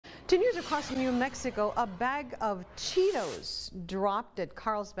To news across New Mexico, a bag of Cheetos dropped at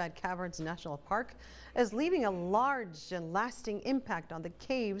Carlsbad Caverns National Park is leaving a large and lasting impact on the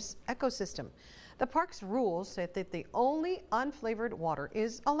cave's ecosystem. The park's rules say that the only unflavored water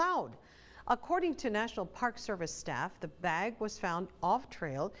is allowed. According to National Park Service staff, the bag was found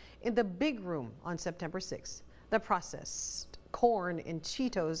off-trail in the big room on September 6th. The processed corn in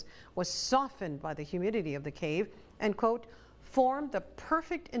Cheetos was softened by the humidity of the cave and, quote, formed the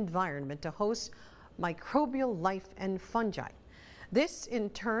perfect environment to host microbial life and fungi. This in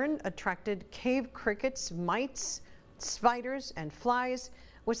turn attracted cave crickets, mites, spiders, and flies,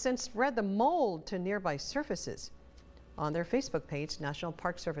 which then spread the mold to nearby surfaces. On their Facebook page, National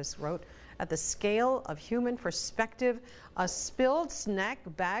Park Service wrote, "At the scale of human perspective, a spilled snack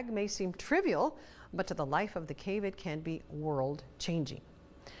bag may seem trivial, but to the life of the cave it can be world-changing."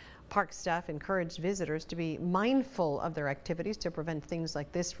 Park staff encouraged visitors to be mindful of their activities to prevent things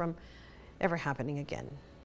like this from ever happening again.